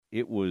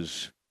it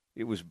was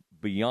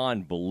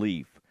beyond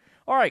belief.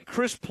 All right,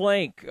 Chris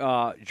Plank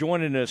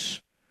joining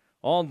us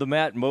on the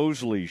Matt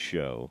Mosley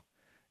Show.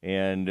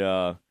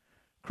 And,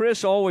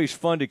 Chris, always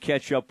fun to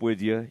catch up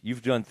with you.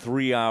 You've done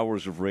 3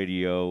 hours of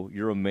radio.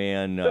 You're a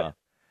man.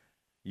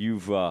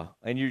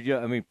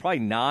 Probably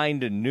 9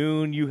 to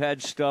noon you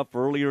had stuff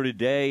earlier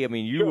today. I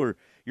mean,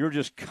 you're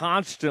just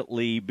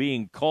constantly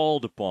being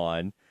called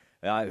upon.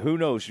 Who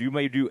knows? You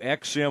may do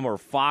XM or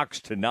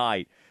Fox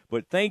tonight.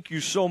 But thank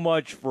you so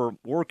much for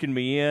working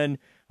me in.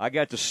 I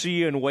got to see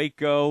you in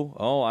Waco,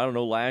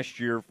 last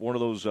year, for one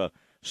of those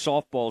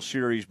softball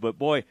series. But,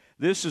 boy,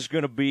 this is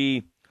going to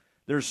be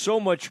 – there's so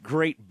much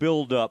great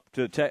build-up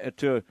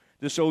to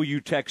this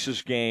OU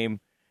Texas game.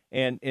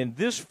 And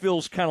this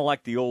feels kind of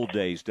like the old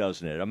days,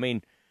 doesn't it? I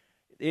mean,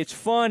 it's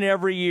fun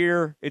every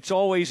year. It's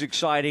always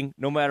exciting,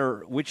 no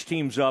matter which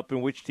team's up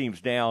and which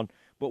team's down.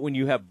 But when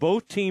you have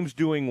both teams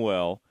doing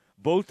well,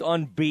 both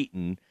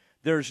unbeaten –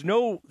 there's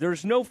no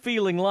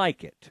feeling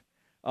like it,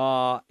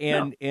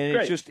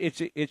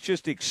 it's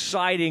just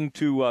exciting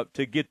to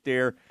get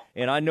there.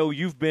 And I know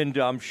you've been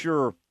to, I'm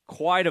sure,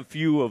 quite a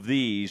few of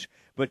these,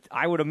 but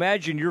I would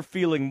imagine you're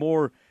feeling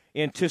more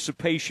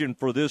anticipation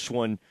for this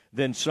one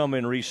than some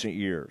in recent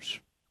years.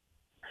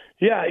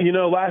 Yeah,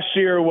 last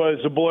year was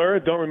a blur.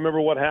 Don't remember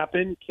what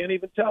happened. Can't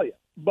even tell you.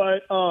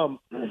 But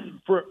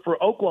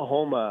for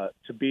Oklahoma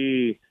to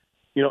be,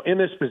 in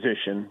this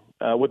position.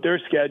 With their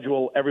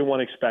schedule,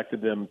 everyone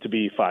expected them to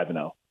be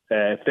 5-0.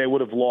 If they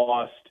would have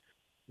lost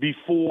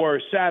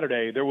before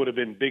Saturday, there would have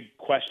been big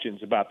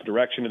questions about the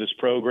direction of this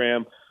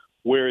program,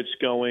 where it's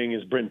going.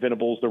 Is Brent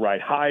Venables the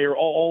right hire?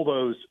 All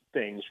those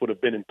things would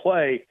have been in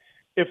play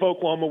if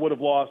Oklahoma would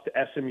have lost to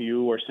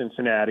SMU or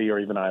Cincinnati or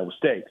even Iowa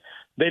State.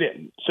 They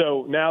didn't.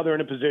 So now they're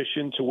in a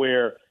position to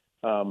where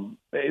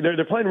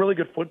they're playing really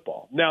good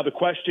football. Now the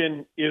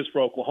question is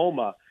for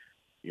Oklahoma,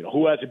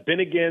 who has it been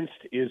against?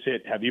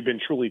 Have you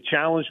been truly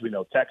challenged? We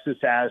know Texas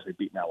has. They've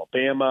beaten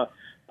Alabama.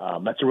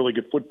 That's a really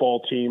good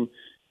football team.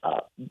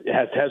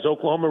 Has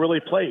Oklahoma really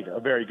played a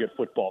very good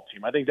football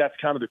team? I think that's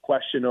kind of the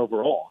question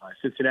overall.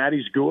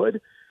 Cincinnati's good,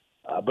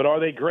 but are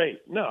they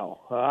great?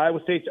 No.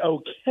 Iowa State's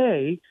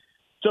okay.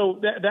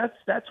 So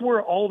that's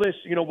where all this,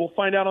 we'll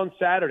find out on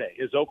Saturday.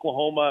 Is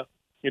Oklahoma,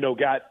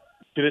 got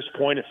to this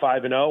point at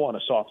 5-0 on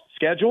a soft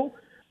schedule?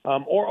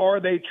 Or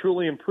are they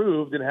truly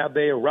improved, and have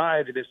they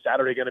arrived? And is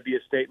Saturday going to be a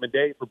statement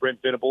day for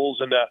Brent Venables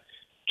and the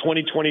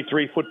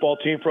 2023 football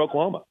team for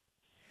Oklahoma?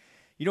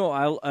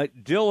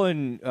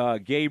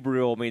 Dylan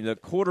Gabriel, the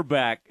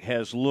quarterback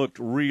has looked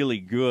really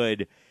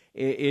good.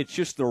 It's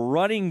just the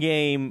running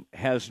game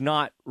has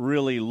not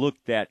really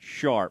looked that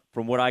sharp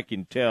from what I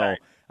can tell.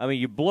 Right.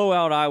 You blow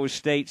out Iowa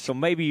State, so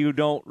maybe you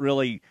don't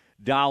really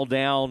dial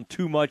down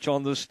too much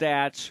on the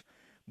stats.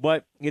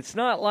 But it's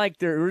not like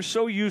we're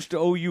so used to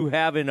OU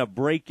having a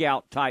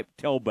breakout-type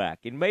tailback.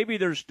 And maybe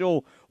there's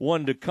still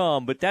one to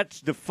come, but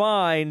that's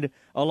defined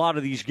a lot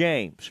of these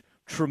games.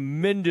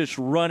 Tremendous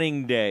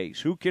running days.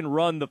 Who can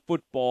run the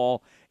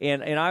football?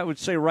 And I would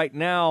say right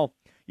now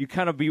you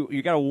got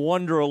to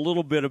wonder a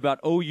little bit about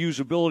OU's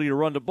ability to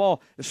run the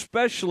ball,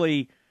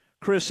 especially,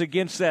 Chris,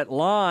 against that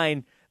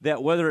line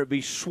that whether it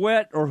be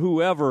Sweat or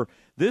whoever,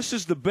 this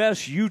is the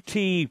best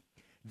UT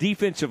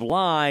defensive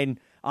line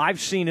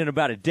I've seen in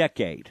about a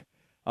decade,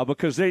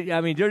 because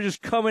they're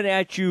just coming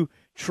at you,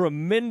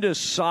 tremendous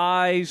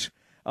size,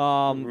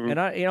 and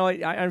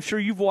I'm sure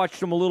you've watched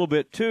them a little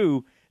bit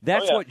too.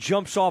 That's what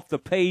jumps off the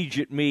page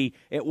at me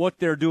at what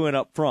they're doing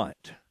up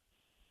front.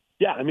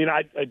 Yeah, since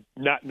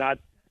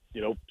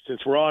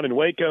we're on in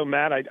Waco,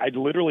 Matt, I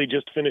literally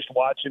just finished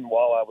watching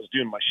while I was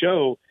doing my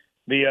show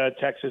the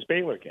Texas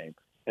Baylor game,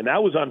 and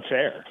that was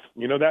unfair.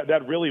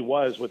 That really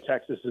was what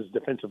Texas's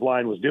defensive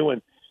line was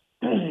doing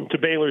to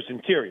Baylor's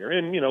interior.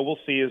 And, we'll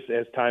see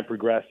as time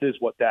progresses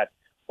what that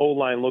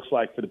O-line looks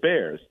like for the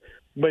Bears.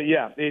 But,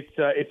 yeah,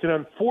 it's an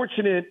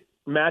unfortunate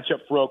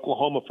matchup for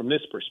Oklahoma from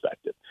this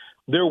perspective.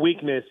 Their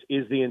weakness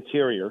is the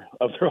interior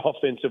of their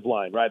offensive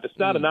line, right? That's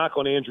not a knock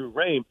on Andrew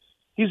Rame.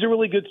 He's a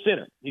really good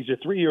center. He's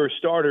a 3-year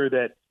starter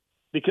that,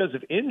 because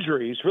of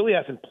injuries, really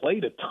hasn't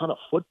played a ton of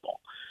football.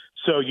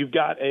 So you've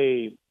got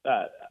a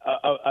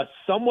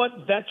somewhat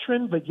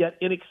veteran but yet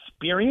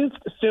inexperienced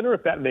center,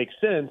 if that makes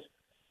sense,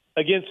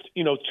 against,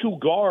 two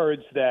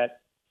guards that,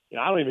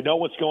 I don't even know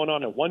what's going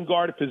on at one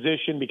guard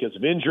position because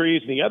of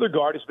injuries. And the other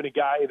guard has been a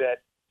guy that,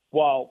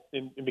 while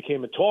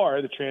became a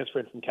Tar, the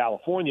transfer from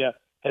California,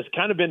 has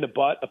kind of been the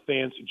butt of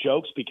fans'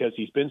 jokes because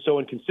he's been so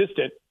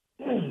inconsistent.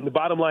 The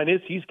bottom line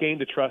is he's gained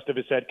the trust of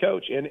his head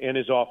coach and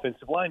his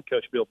offensive line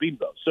coach, Bill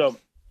Bedenbaugh. So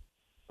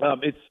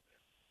it's,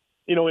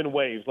 in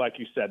waves, like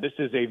you said, this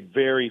is a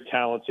very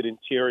talented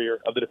interior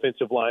of the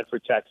defensive line for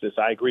Texas.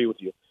 I agree with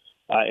you.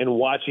 And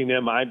watching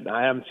them,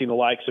 I haven't seen the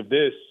likes of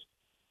this.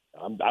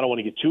 I don't want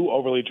to get too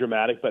overly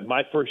dramatic, but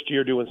my first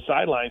year doing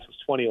sidelines was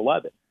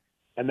 2011.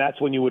 And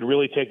that's when you would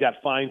really take that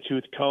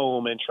fine-tooth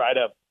comb and try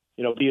to,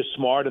 be as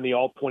smart in the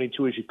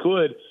all-22 as you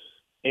could.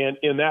 And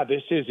in that,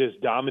 this is as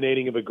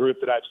dominating of a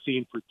group that I've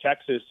seen for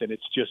Texas. And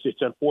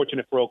it's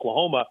unfortunate for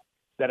Oklahoma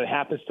that it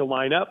happens to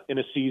line up in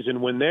a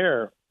season when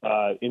they're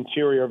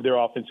interior of their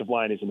offensive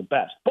line isn't the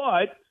best.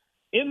 But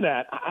in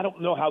that, I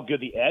don't know how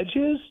good the edge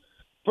is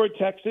for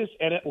Texas.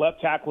 And at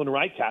left tackle and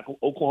right tackle,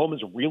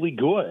 Oklahoma's really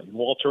good.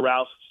 Walter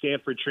Rouse,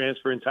 Stanford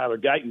transfer, and Tyler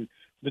Guyton,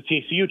 the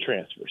TCU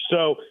transfer.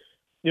 So,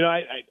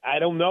 I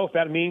don't know if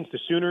that means the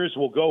Sooners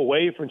will go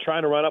away from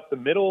trying to run up the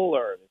middle,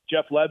 or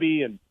Jeff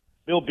Levy and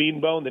Bill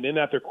Bedenbaugh, and in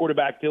that their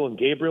quarterback Dylan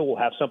Gabriel will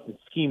have something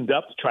schemed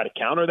up to try to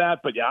counter that.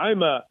 But yeah,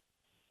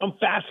 I'm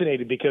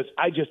fascinated because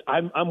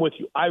I'm with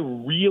you. I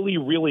really,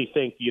 really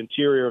think the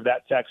interior of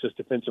that Texas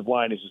defensive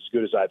line is as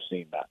good as I've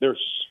seen that.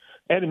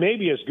 And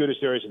maybe as good as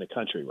there is in the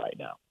country right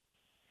now.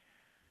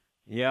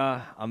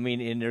 Yeah, I mean,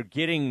 and they're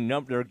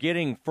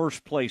getting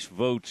first place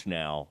votes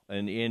now,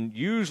 and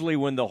usually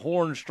when the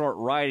horns start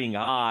riding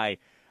high,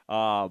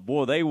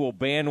 they will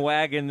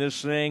bandwagon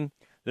this thing.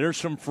 There's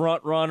some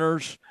front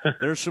runners.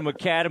 There's some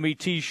Academy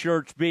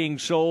T-shirts being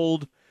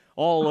sold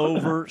all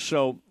over.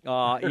 So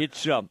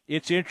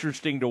it's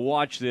interesting to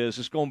watch this.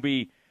 It's going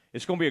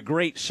to be a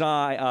great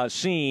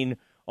scene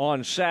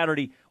on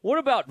Saturday. What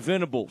about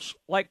Venables?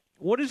 Like,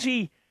 what does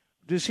he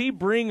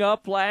bring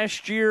up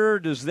last year?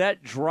 Does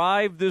that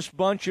drive this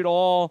bunch at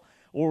all,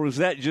 or was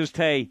that just,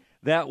 hey,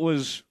 that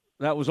was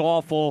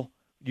awful,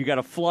 you got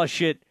to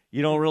flush it,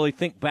 you don't really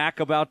think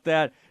back about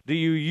that? Do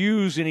you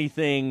use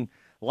anything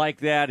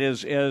like that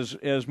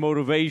as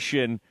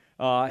motivation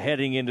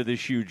heading into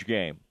this huge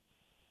game?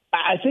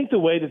 I think the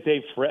way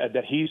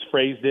that he's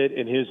phrased it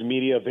in his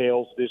media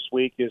avails this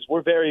week is,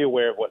 we're very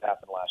aware of what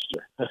happened last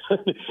year.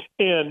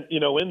 And,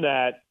 in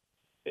that,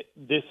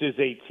 this is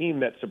a team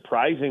that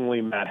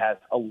surprisingly, Matt, has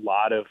a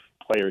lot of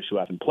players who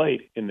haven't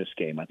played in this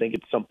game. I think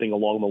it's something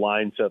along the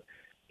lines of,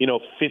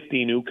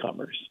 50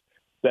 newcomers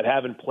that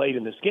haven't played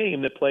in this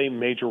game that play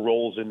major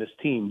roles in this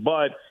team.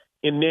 But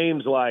in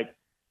names like,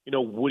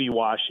 Woody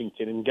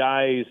Washington and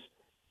guys,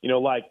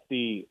 like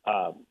the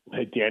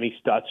Danny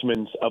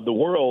Stutzmans of the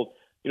world,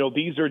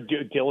 these are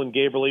Dylan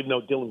Gabriel, even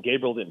though Dylan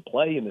Gabriel didn't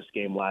play in this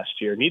game last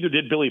year. Neither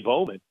did Billy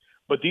Bowman.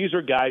 But these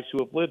are guys who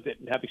have lived it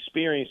and have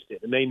experienced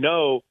it. And they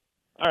know,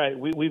 all right,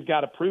 we've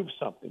got to prove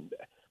something.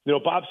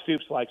 Bob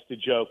Stoops likes to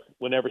joke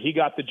whenever he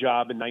got the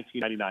job in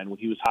 1999 when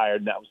he was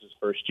hired, and that was his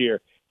first year.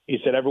 He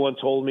said, everyone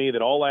told me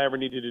that all I ever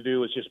needed to do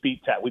was just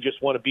beat Texas. We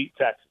just want to beat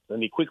Texas.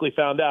 And he quickly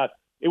found out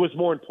it was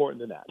more important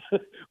than that.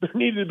 There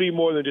needed to be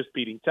more than just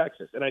beating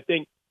Texas. And I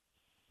think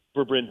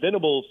for Brent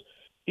Venables,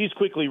 he's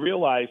quickly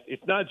realized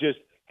it's not just,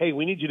 hey,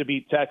 we need you to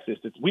beat Texas.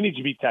 We need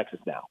you to beat Texas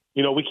now.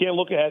 We can't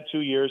look ahead 2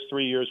 years,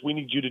 3 years. We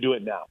need you to do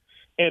it now.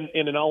 And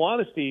in all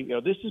honesty,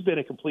 this has been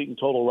a complete and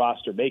total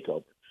roster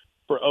makeover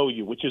for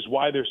OU, which is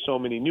why there's so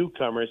many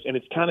newcomers. And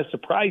it's kind of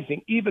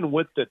surprising, even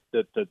with the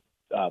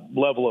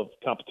level of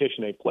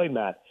competition they played,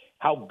 Matt,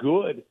 how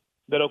good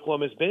that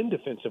Oklahoma has been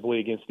defensively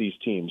against these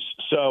teams.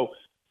 So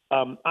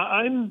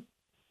I'm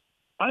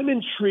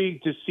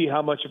intrigued to see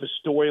how much of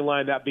a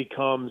storyline that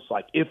becomes.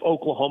 Like, if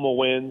Oklahoma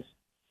wins,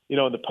 in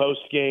the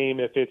post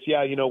game, if it's,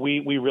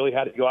 we really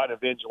had to go out and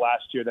avenge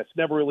last year. That's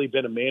never really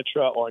been a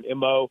mantra or an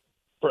MO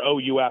for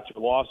OU after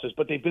losses,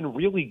 but they've been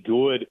really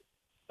good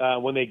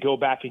when they go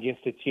back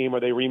against a team or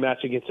they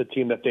rematch against a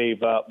team that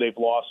they've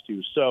lost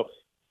to. So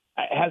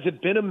has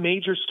it been a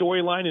major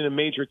storyline and a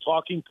major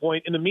talking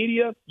point in the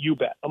media? You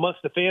bet.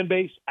 Amongst the fan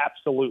base,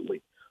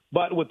 absolutely.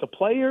 But with the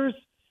players,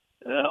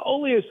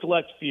 only a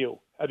select few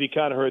have you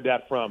kind of heard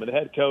that from. And the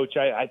head coach,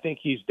 I think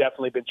he's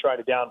definitely been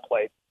trying to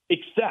downplay,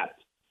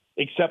 except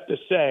to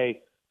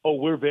say, oh,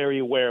 we're very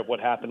aware of what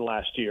happened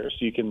last year,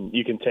 so you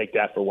can take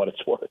that for what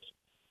it's worth.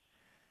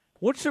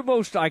 What's the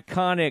most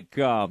iconic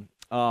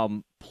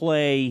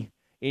play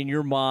in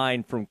your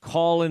mind from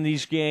calling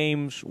these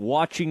games,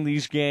 watching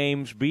these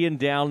games, being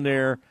down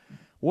there?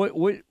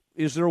 What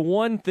is there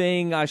one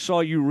thing I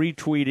saw you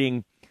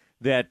retweeting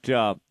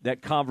that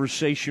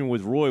conversation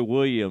with Roy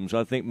Williams?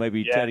 I think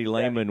maybe Teddy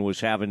Lehman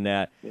was having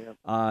that.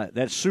 Yeah.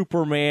 That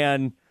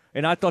Superman,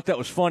 and I thought that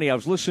was funny. I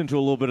was listening to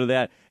a little bit of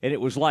that, and it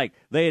was like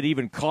they had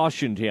even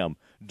cautioned him,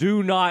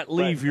 do not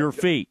leave your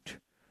feet.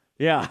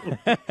 Yeah.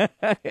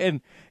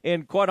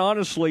 and quite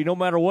honestly, no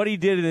matter what he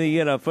did in the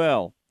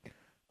NFL,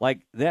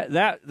 like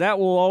that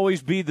will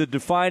always be the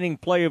defining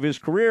play of his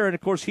career. And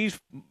of course,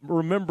 he's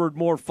remembered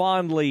more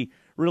fondly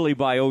really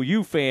by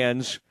OU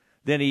fans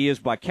than he is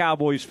by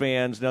Cowboys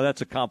fans. Now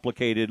that's a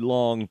complicated,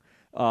 long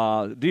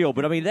deal,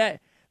 but I mean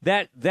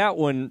that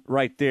one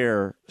right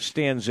there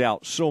stands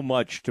out so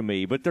much to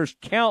me. But there's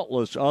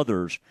countless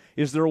others.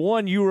 Is there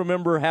one you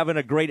remember having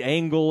a great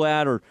angle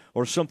at,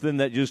 or something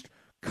that just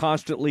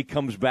constantly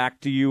comes back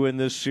to you in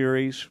this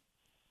series?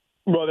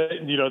 Well,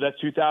 that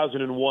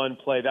 2001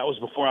 play, that was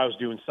before I was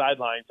doing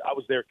sidelines. I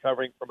was there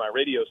covering for my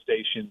radio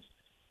stations,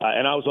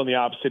 and I was on the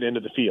opposite end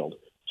of the field.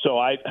 So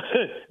I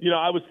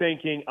was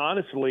thinking,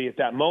 honestly, at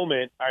that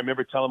moment, I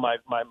remember telling my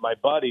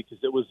buddy,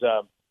 because it was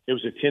a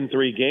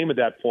 10-3 game at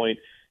that point,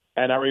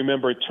 and I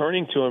remember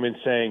turning to him and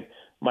saying,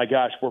 my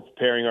gosh, we're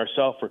preparing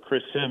ourselves for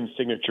Chris Sims'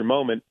 signature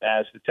moment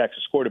as the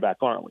Texas quarterback,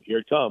 aren't we? Here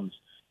it comes.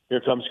 Here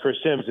comes Chris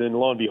Sims, and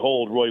lo and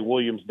behold, Roy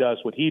Williams does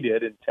what he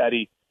did, and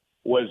Teddy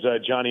was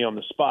Johnny on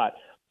the spot.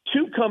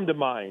 Two come to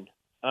mind.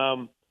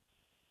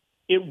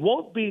 it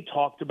won't be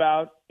talked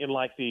about in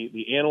like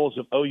the annals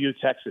of OU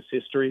Texas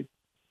history,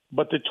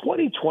 but the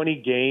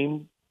 2020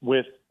 game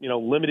with,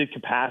 limited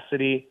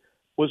capacity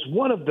was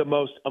one of the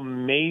most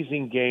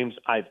amazing games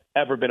I've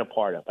ever been a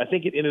part of. I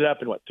think it ended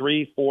up in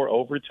 3-4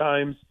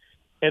 overtimes.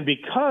 And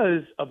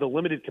because of the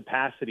limited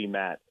capacity,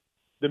 Matt,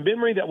 the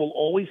memory that will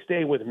always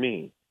stay with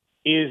me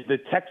is the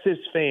Texas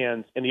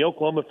fans and the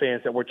Oklahoma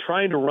fans that were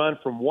trying to run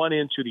from one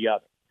end to the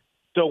other.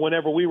 So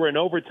whenever we were in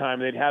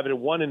overtime and they'd have it at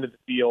one end of the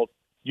field,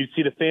 you'd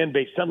see the fan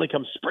base suddenly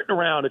come sprinting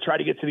around to try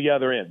to get to the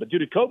other end. But due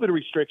to COVID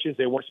restrictions,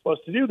 they weren't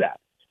supposed to do that.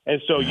 And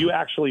so you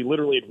actually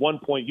literally at one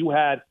point you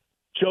had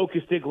Joe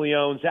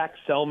Castiglione, Zach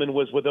Selman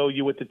was with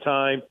OU at the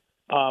time.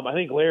 I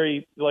think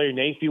Larry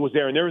Nafee was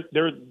there, and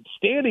they're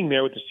standing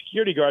there with the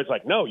security guards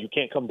like, no, you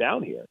can't come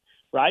down here,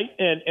 right?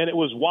 And it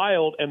was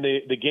wild, and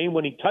the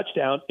game-winning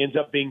touchdown ends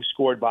up being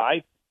scored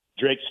by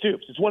Drake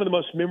Stoops. It's one of the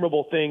most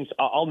memorable things.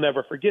 I'll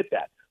never forget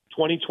that.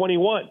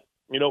 2021,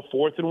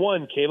 4th and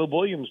 1, Caleb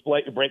Williams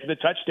breaking the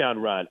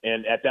touchdown run.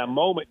 And at that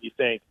moment, you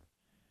think,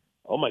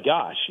 oh, my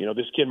gosh,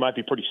 this kid might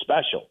be pretty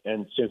special.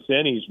 And since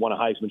then, he's won a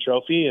Heisman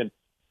Trophy and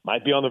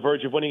might be on the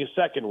verge of winning a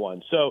second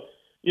one. So,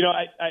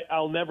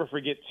 I'll never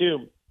forget,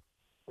 too,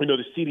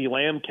 the CeeDee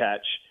Lamb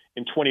catch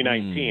in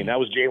 2019. That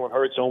was Jalen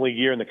Hurts' only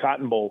year in the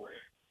Cotton Bowl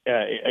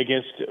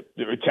against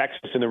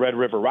Texas in the Red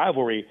River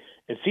rivalry.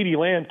 And CeeDee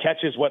Lamb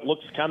catches what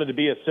looks kind of to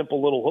be a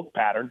simple little hook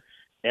pattern.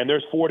 And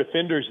there's 4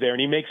 defenders there, and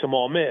he makes them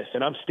all miss.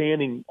 And I'm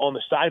standing on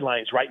the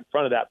sidelines right in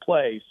front of that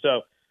play.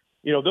 So,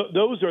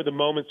 those are the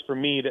moments for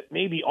me that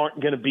maybe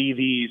aren't going to be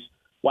these,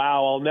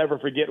 wow, I'll never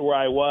forget where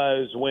I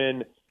was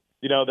when,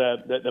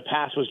 the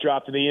pass was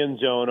dropped in the end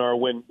zone, or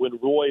when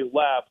Roy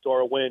left,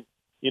 or when,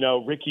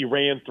 Ricky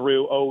ran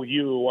through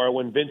OU, or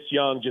when Vince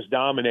Young just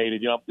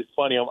dominated. It's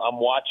funny, I'm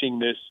watching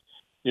this,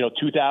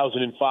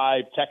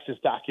 2005 Texas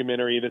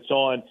documentary that's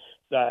on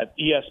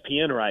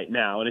ESPN right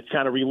now, and it's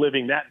kind of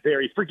reliving that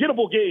very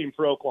forgettable game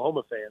for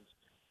Oklahoma fans.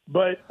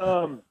 But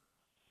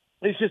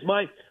it's just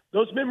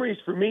those memories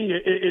for me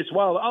is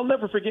wild. I'll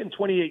never forget in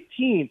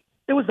 2018,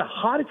 it was the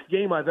hottest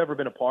game I've ever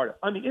been a part of.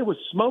 I mean, it was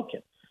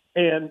smoking.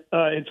 And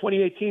in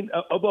 2018,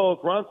 Obo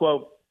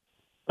Okoronkwo,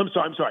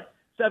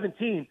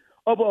 17,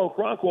 Obo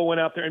Okoronkwo went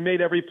out there and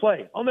made every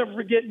play. I'll never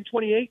forget in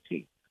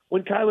 2018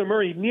 when Kyler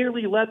Murray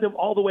nearly led them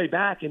all the way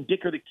back and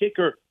Dicker the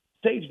kicker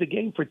staged the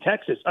game for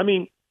Texas. I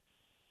mean,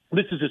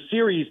 this is a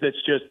series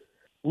that's just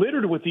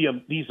littered with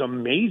these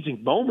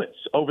amazing moments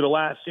over the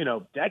last,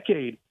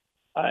 decade,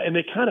 and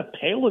they kind of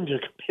pale in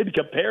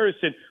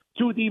comparison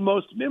to the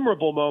most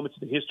memorable moments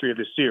in the history of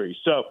this series.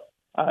 So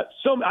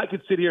I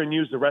could sit here and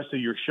use the rest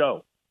of your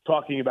show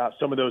talking about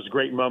some of those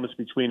great moments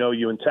between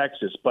OU and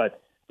Texas,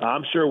 but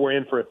I'm sure we're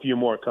in for a few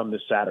more come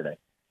this Saturday.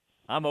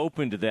 I'm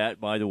open to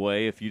that, by the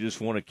way, if you just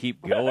want to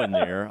keep going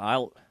there.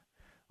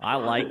 I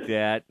like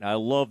that. I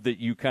love that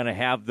you kind of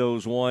have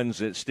those ones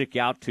that stick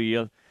out to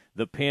you.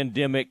 The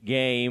pandemic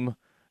game,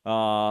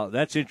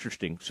 that's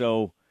interesting.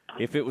 So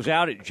if it was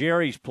out at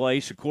Jerry's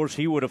place, of course,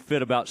 he would have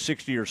fit about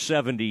 60 or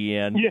 70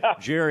 in. Yeah.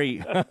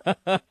 Jerry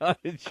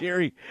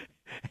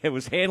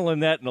was handling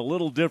that in a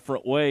little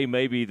different way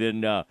maybe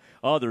than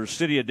others.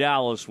 City of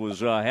Dallas was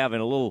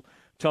having a little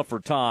tougher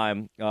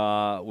time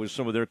with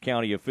some of their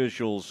county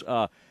officials.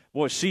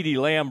 Boy, CeeDee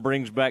Lamb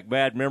brings back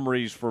bad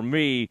memories for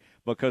me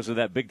because of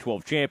that Big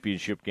 12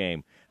 championship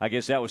game. I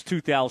guess that was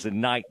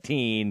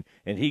 2019,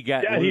 and he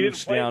got loose down. He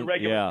didn't play in the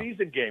regular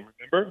season game,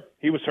 remember?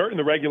 He was hurt in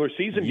the regular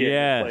season game.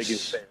 Yes.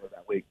 Against Baylor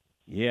that week.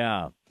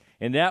 Yeah.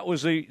 And that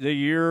was the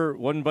year,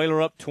 wasn't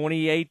Baylor up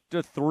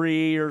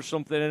 28-3 or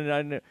something,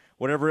 and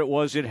whatever it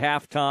was at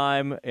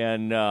halftime,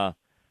 and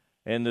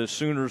the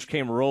Sooners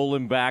came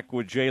rolling back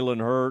with Jalen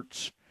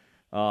Hurts.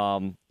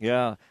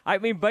 Yeah. I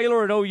mean,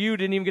 Baylor and OU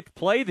didn't even get to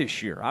play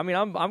this year. I mean,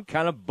 I'm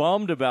kind of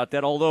bummed about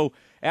that, although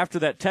after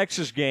that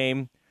Texas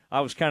game, I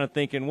was kind of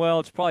thinking,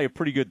 well, it's probably a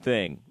pretty good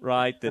thing,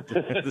 right, that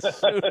the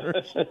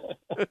Sooners.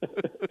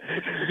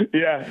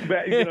 Yeah,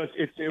 but, it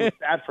was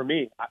bad for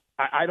me.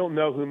 I don't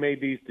know who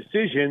made these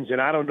decisions, and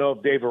I don't know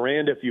if Dave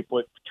Aranda, if you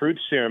put truth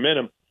serum in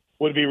him,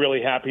 would be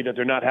really happy that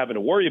they're not having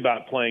to worry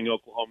about playing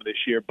Oklahoma this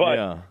year. But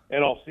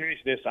in all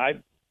seriousness,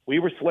 we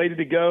were slated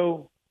to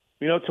go,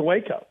 to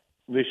Waco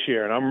this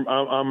year, and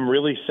I'm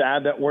really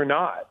sad that we're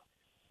not.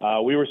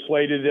 We were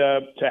slated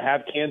to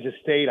have Kansas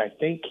State. I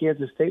think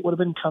Kansas State would have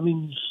been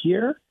coming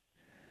here.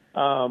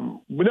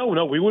 No,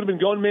 we would have been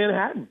going to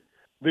Manhattan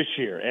this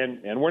year,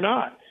 and we're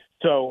not.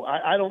 So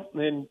I don't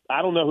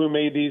know who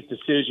made these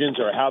decisions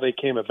or how they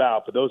came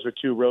about, but those are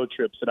 2 road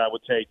trips that I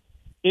would take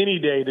any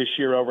day this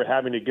year over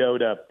having to go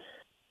to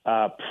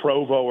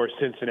Provo or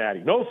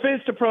Cincinnati. No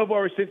offense to Provo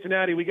or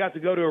Cincinnati. We got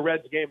to go to a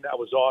Reds game. That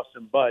was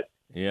awesome, but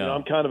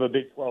I'm kind of a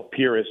Big 12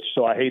 purist,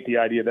 so I hate the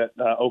idea that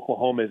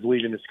Oklahoma is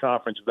leaving this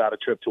conference without a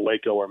trip to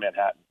Waco or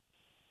Manhattan.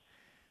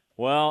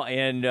 Well,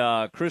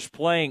 and Chris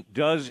Plank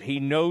he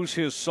knows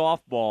his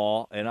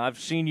softball, and I've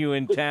seen you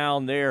in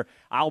town there.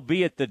 I'll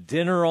be at the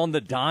dinner on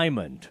the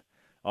Diamond.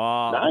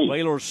 Nice.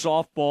 Baylor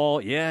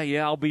softball.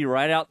 Yeah, I'll be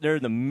right out there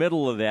in the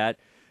middle of that.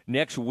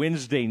 next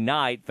Wednesday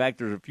night. In fact,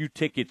 there's a few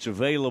tickets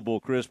available,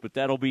 Chris, but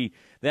that'll be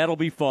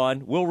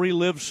fun. We'll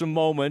relive some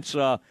moments.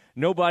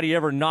 Nobody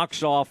ever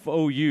knocks off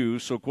OU,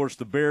 so of course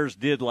the Bears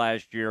did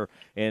last year,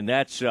 and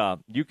that's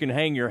you can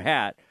hang your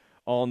hat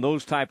on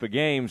those type of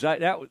games.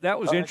 That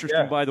was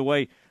interesting, by the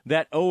way.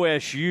 That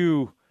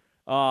OSU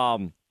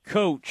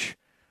coach,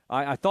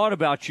 I thought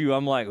about you.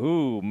 I'm like,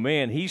 ooh,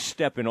 man, he's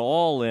stepping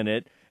all in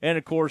it. And,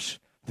 of course,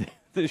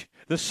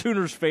 the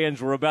Sooners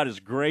fans were about as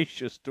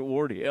gracious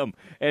toward him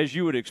as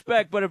you would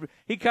expect. But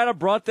he kind of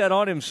brought that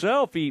on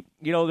himself. He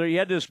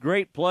had this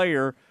great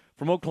player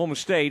from Oklahoma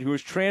State who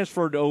was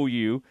transferred to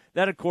OU.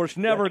 That, of course,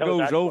 never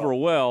goes over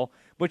well.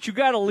 But you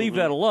got to leave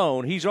that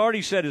alone. He's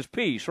already said his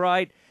piece,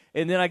 right?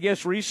 And then I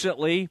guess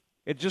recently,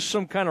 it's just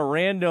some kind of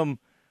random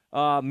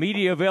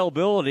media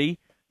availability.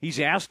 He's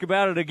asked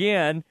about it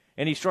again,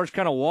 and he starts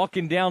kind of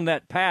walking down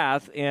that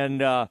path. And,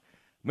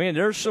 man,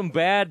 there's some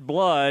bad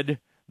blood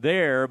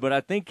there, but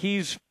I think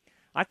he's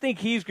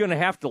going to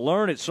have to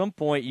learn at some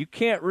point. You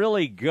can't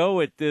really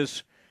go at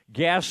this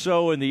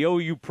Gasso and the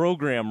OU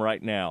program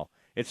right now.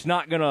 It's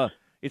not gonna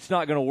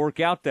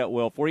work out that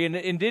well for you.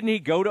 And didn't he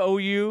go to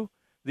OU,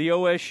 the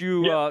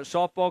OSU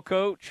softball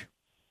coach?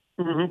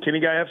 Mm-hmm. Kenny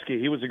Gajewski.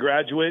 He was a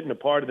graduate and a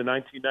part of the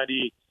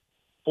 93-94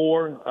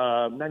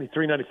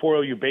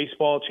 OU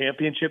baseball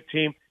championship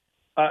team.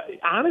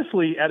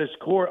 Honestly, at his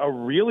core, a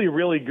really,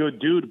 really good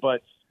dude,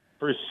 but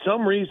for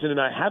some reason, and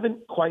I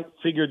haven't quite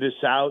figured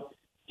this out,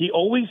 he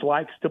always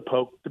likes to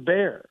poke the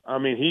bear. I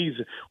mean,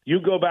 you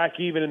go back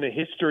even in the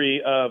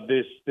history of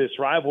this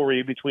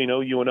rivalry between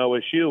OU and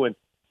OSU, and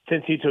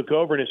since he took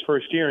over in his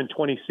first year in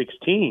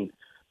 2016,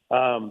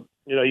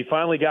 he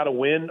finally got a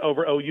win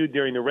over OU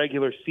during the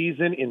regular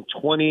season in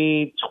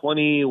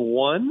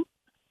 2021,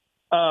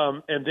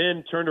 and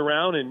then turned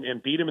around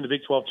and beat him in the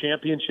Big 12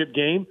 championship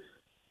game.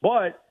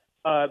 But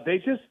they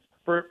just,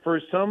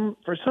 for some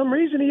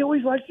reason, he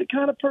always likes to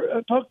kind of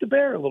poke the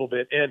bear a little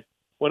bit. And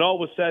when all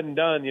was said and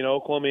done,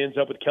 Oklahoma ends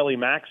up with Kelly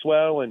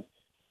Maxwell, and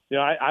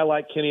I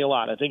like Kenny a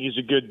lot. I think he's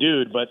a good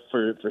dude, but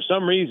for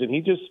some reason,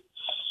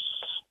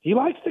 he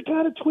likes to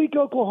kind of tweak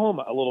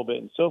Oklahoma a little bit.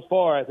 And so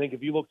far, I think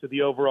if you look at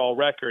the overall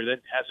record,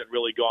 it hasn't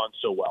really gone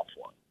so well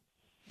for him.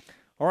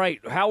 All right,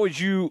 how would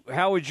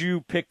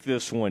you pick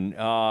this one?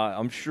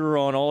 I'm sure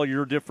on all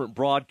your different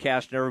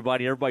broadcasts and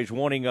everybody's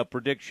wanting a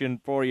prediction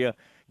for you.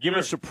 Give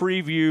us a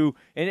preview,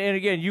 and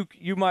again,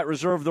 you might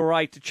reserve the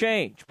right to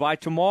change by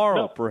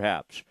tomorrow,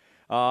 perhaps.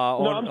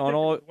 I'm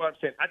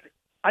saying.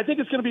 I think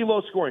it's going to be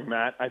low scoring,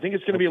 Matt. I think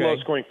it's going to be a low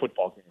scoring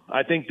football game.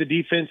 I think the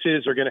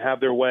defenses are going to have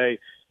their way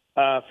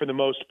for the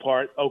most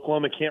part.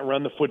 Oklahoma can't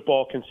run the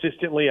football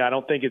consistently. I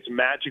don't think it's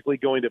magically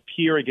going to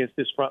appear against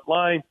this front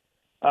line.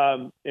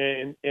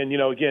 Again,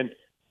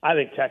 I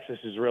think Texas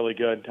is really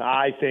good.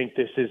 I think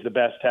this is the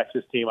best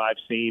Texas team I've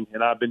seen,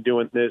 and I've been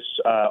doing this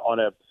on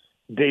a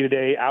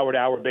day-to-day,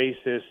 hour-to-hour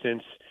basis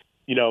since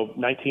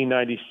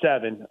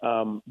 1997.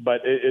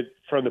 But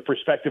from the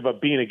perspective of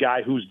being a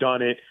guy who's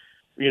done it,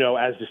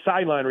 as the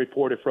sideline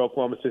reporter for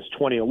Oklahoma since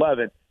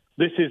 2011,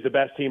 this is the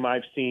best team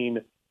I've seen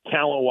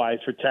talent-wise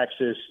for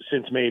Texas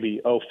since maybe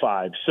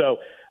 2005. So,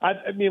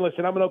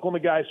 listen, I'm an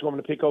Oklahoma guy, so I'm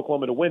going to pick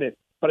Oklahoma to win it.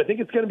 But I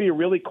think it's going to be a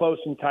really close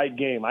and tight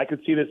game. I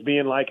could see this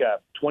being like a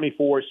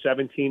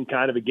 24-17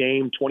 kind of a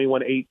game,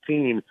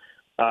 21-18.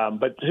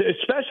 But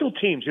special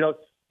teams,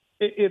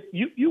 if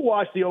you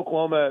watch the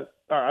Oklahoma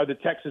or the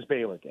Texas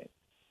Baylor game,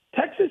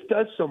 Texas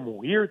does some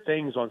weird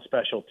things on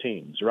special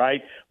teams,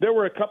 right? There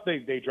were a couple,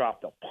 they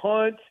dropped a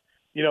punt.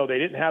 They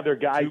didn't have their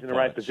guys in the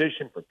right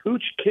position for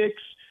pooch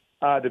kicks.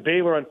 The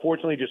Baylor,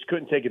 unfortunately, just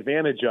couldn't take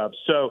advantage of.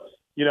 So,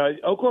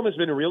 Oklahoma's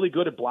been really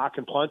good at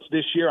blocking punts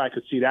this year. I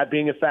could see that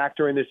being a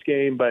factor in this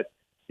game. But,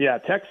 yeah,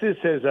 Texas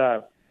has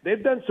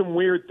they've done some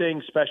weird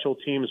things special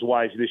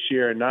teams-wise this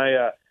year, and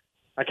I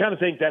kind of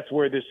think that's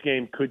where this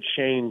game could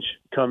change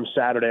come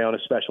Saturday on a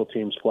special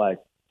teams play.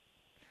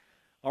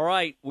 All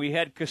right, we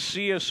had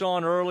Casillas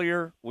on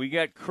earlier. We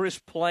got Chris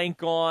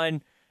Plank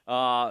on.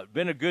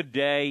 Been a good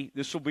day.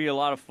 This will be a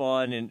lot of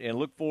fun, and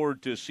look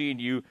forward to seeing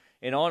you.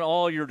 And on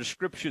all your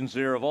descriptions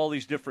there of all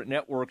these different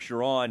networks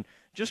you're on,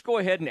 just go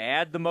ahead and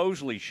add the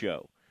Mosley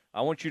Show.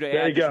 I want you to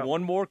add just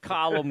one more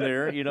column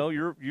there.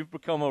 You've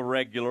become a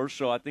regular,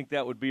 so I think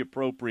that would be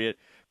appropriate.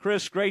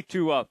 Chris, great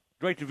to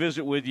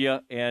visit with you,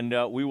 and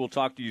we will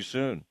talk to you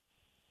soon.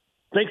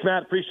 Thanks,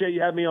 Matt. Appreciate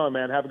you having me on,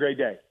 man. Have a great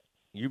day.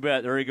 You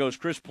bet. There he goes,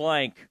 Chris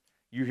Plank.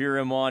 You hear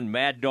him on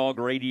Mad Dog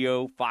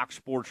Radio, Fox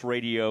Sports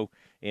Radio,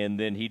 and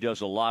then he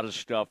does a lot of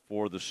stuff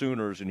for the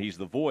Sooners, and he's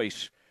the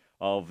voice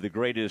of the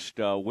greatest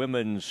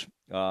women's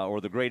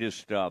or the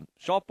greatest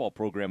softball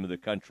program in the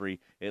country,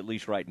 at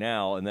least right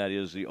now, and that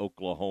is the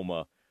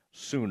Oklahoma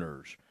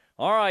Sooners.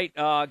 All right,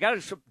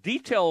 got some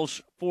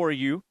details for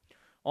you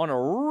on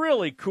a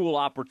really cool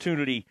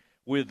opportunity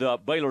with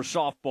Baylor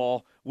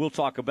softball. We'll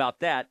talk about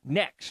that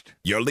next.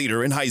 Your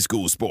leader in high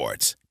school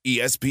sports,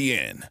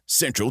 ESPN,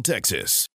 Central Texas.